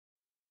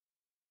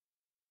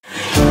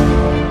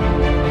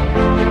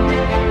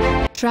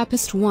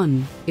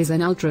TRAPPIST-1 is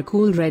an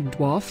ultra-cool red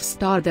dwarf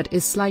star that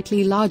is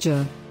slightly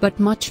larger, but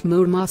much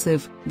more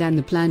massive, than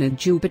the planet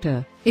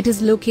Jupiter. It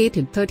is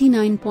located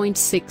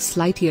 39.6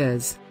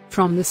 light-years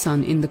from the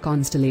Sun in the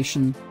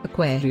constellation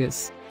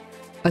Aquarius.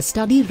 A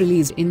study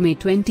released in May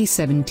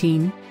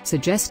 2017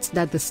 suggests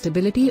that the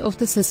stability of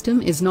the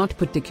system is not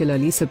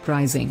particularly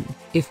surprising,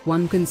 if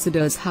one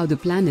considers how the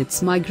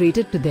planets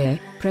migrated to their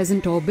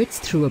present orbits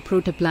through a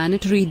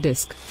protoplanetary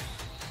disk.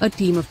 A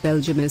team of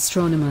Belgian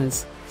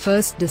astronomers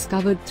first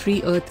discovered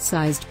 3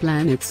 Earth-sized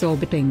planets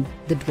orbiting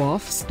the dwarf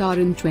star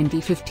in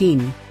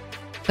 2015.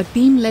 A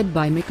team led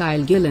by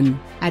Michael Gillen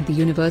at the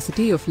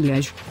University of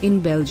Liège in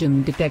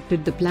Belgium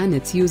detected the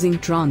planets using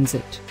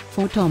transit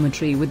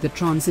photometry with the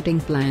Transiting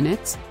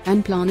Planets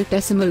and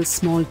Planetesimal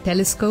Small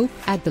Telescope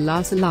at the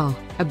La Sala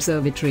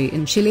Observatory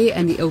in Chile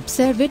and the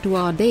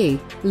Observatoire des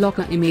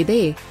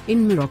Locaimides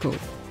in Morocco.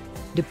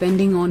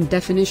 Depending on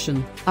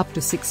definition, up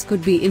to 6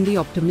 could be in the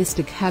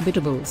optimistic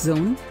habitable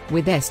zone,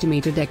 with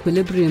estimated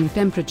equilibrium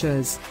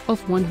temperatures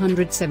of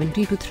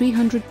 170 to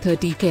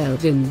 330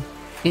 Kelvin.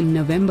 In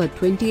November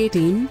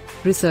 2018,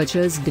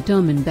 researchers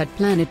determined that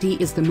Planet E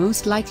is the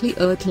most likely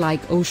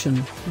Earth-like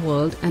ocean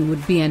world and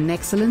would be an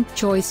excellent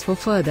choice for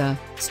further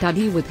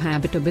study with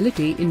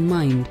habitability in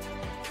mind.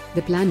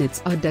 The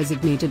planets are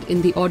designated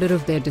in the order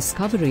of their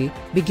discovery,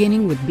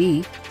 beginning with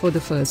B for the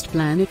first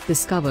planet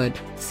discovered,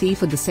 C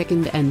for the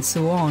second, and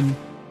so on.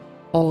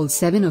 All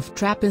 7 of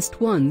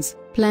TRAPPIST-1's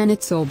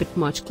planets orbit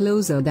much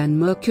closer than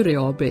Mercury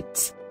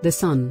orbits the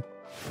Sun.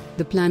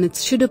 The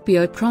planets should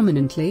appear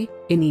prominently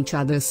in each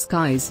other's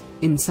skies,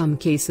 in some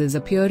cases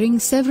appearing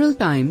several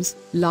times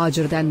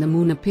larger than the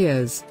Moon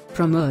appears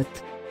from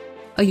Earth.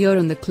 A year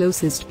on the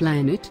closest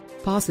planet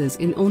passes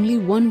in only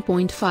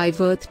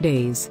 1.5 Earth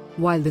days,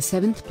 while the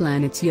 7th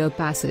planet's year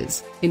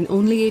passes in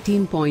only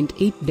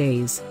 18.8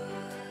 days.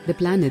 The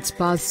planets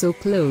pass so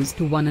close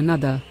to one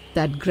another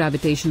that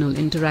gravitational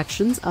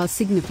interactions are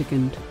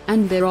significant,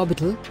 and their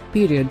orbital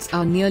periods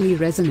are nearly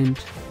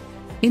resonant.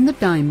 In the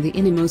time the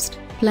innermost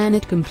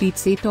planet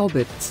completes 8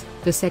 orbits,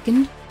 the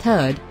 2nd,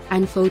 3rd,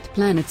 and 4th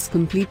planets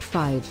complete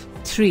 5,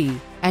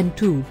 3, and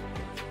 2.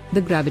 The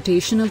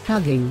gravitational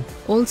tugging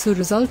also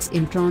results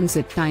in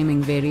transit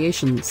timing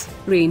variations,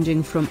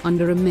 ranging from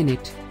under a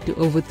minute to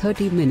over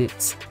 30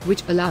 minutes,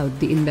 which allowed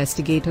the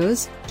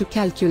investigators to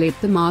calculate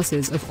the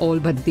masses of all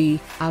but the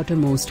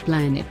outermost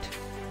planet.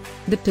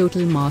 The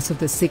total mass of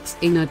the 6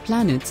 inner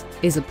planets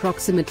is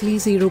approximately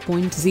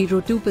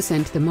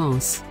 0.02% the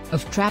mass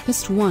of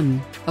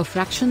TRAPPIST-1, a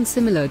fraction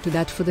similar to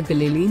that for the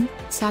Galilean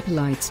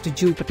satellites to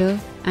Jupiter,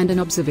 and an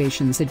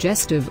observation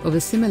suggestive of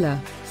a similar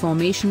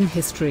formation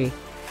history.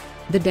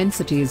 The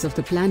densities of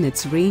the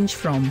planets range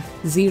from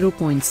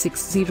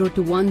 0.60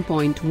 to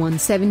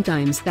 1.17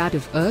 times that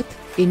of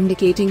Earth,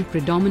 indicating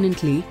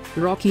predominantly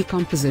rocky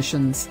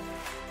compositions.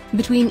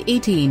 Between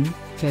 18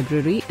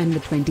 February and the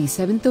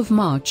 27th of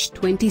March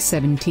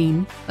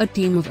 2017, a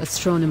team of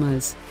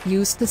astronomers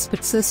used the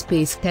Spitzer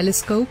Space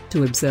Telescope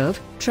to observe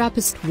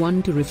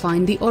TRAPPIST-1 to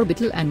refine the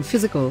orbital and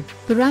physical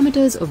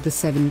parameters of the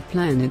 7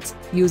 planets,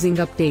 using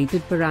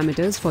updated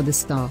parameters for the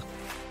star.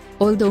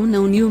 Although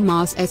no new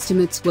mass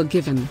estimates were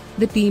given,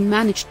 the team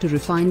managed to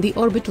refine the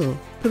orbital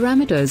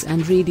parameters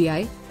and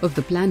radii of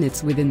the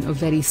planets within a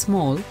very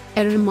small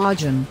error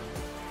margin.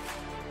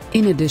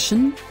 In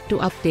addition to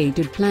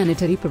updated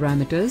planetary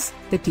parameters,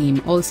 the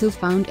team also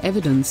found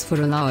evidence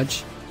for a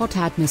large, hot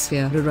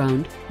atmosphere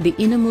around the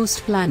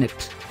innermost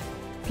planet.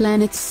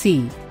 Planets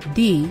C,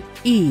 D,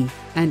 E,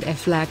 and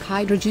F lack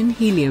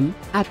hydrogen-helium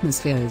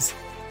atmospheres.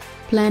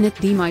 Planet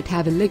D might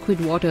have a liquid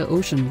water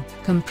ocean,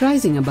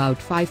 comprising about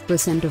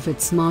 5% of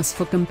its mass.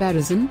 For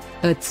comparison,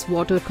 Earth's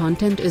water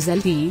content is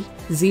LTE,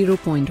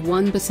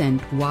 0.1%,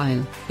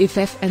 while if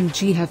F and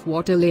G have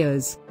water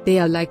layers, they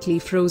are likely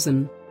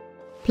frozen.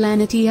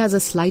 Planet E has a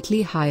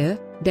slightly higher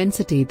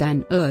density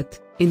than Earth,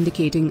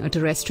 indicating a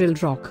terrestrial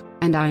rock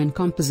and iron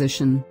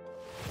composition.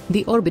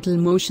 The orbital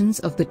motions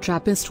of the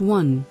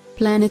TRAPPIST-1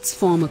 planets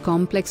form a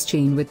complex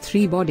chain with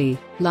 3-body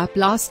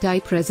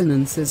Laplace-type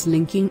resonances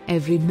linking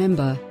every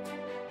member.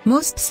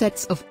 Most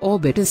sets of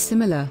orbit is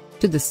similar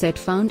to the set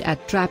found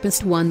at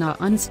TRAPPIST-1 are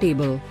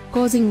unstable,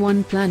 causing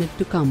one planet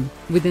to come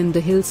within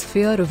the Hill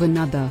sphere of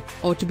another,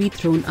 or to be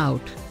thrown out.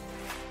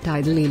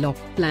 Tidally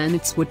locked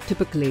planets would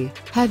typically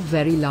have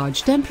very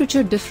large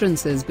temperature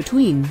differences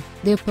between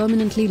their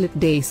permanently lit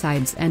day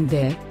sides and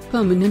their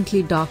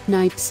permanently dark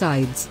night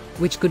sides,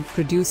 which could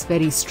produce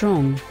very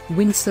strong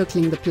winds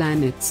circling the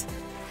planets.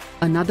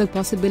 Another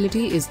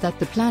possibility is that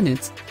the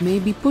planets may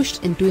be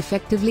pushed into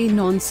effectively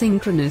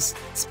non-synchronous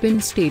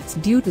spin states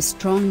due to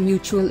strong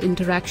mutual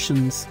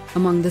interactions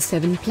among the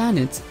 7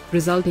 planets,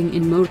 resulting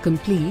in more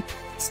complete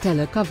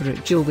stellar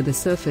coverage over the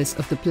surface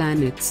of the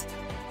planets.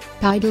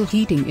 Tidal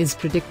heating is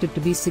predicted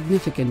to be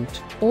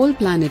significant. All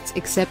planets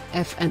except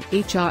F and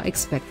H are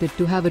expected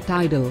to have a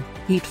tidal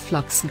heat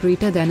flux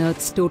greater than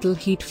Earth's total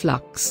heat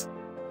flux.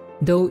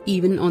 Though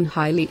even on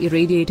highly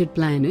irradiated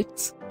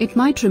planets, it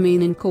might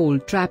remain in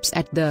cold traps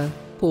at the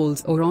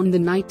poles or on the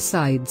night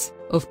sides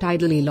of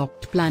tidally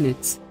locked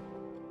planets.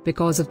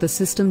 because of the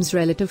system's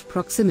relative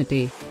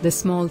proximity, the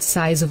small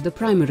size of the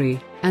primary,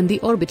 and the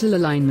orbital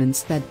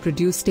alignments that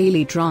produce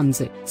daily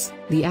transits.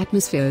 The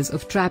atmospheres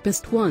of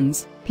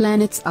TRAPPIST-1's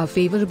planets are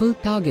favorable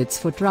targets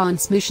for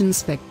transmission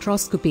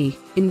spectroscopy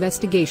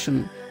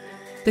investigation.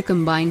 The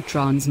combined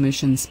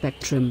transmission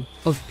spectrum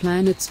of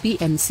planets B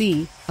and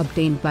C,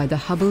 obtained by the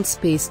Hubble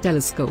Space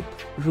Telescope,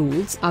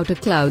 rules out a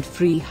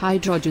cloud-free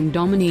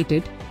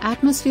hydrogen-dominated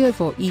atmosphere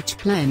for each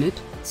planet,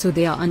 so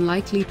they are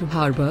unlikely to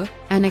harbor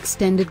an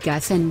extended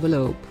gas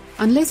envelope,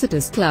 unless it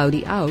is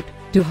cloudy out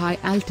to high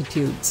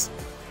altitudes.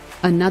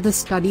 Another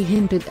study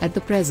hinted at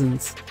the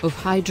presence of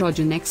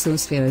hydrogen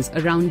exospheres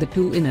around the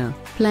two inner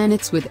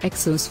planets with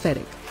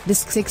exospheric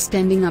disks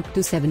extending up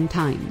to 7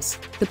 times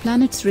the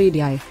planet's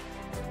radii.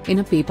 In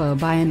a paper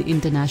by an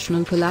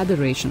international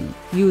collaboration,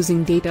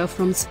 using data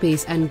from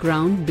space and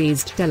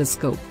ground-based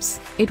telescopes,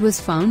 it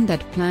was found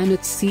that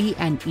planets C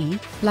and E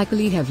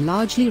likely have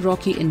largely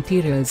rocky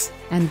interiors,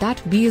 and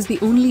that B is the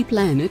only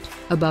planet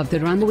above the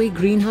runaway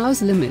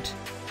greenhouse limit.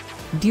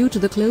 Due to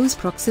the close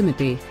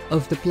proximity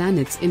of the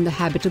planets in the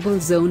habitable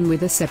zone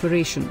with a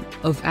separation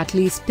of at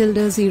least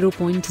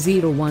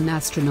 0.01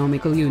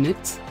 astronomical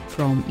units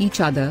from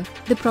each other,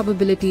 the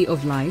probability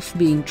of life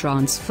being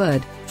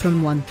transferred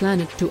from one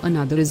planet to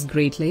another is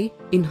greatly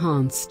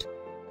enhanced.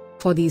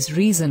 For these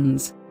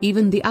reasons,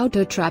 even the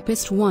outer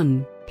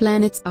TRAPPIST-1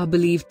 planets are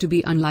believed to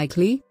be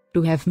unlikely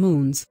to have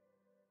moons.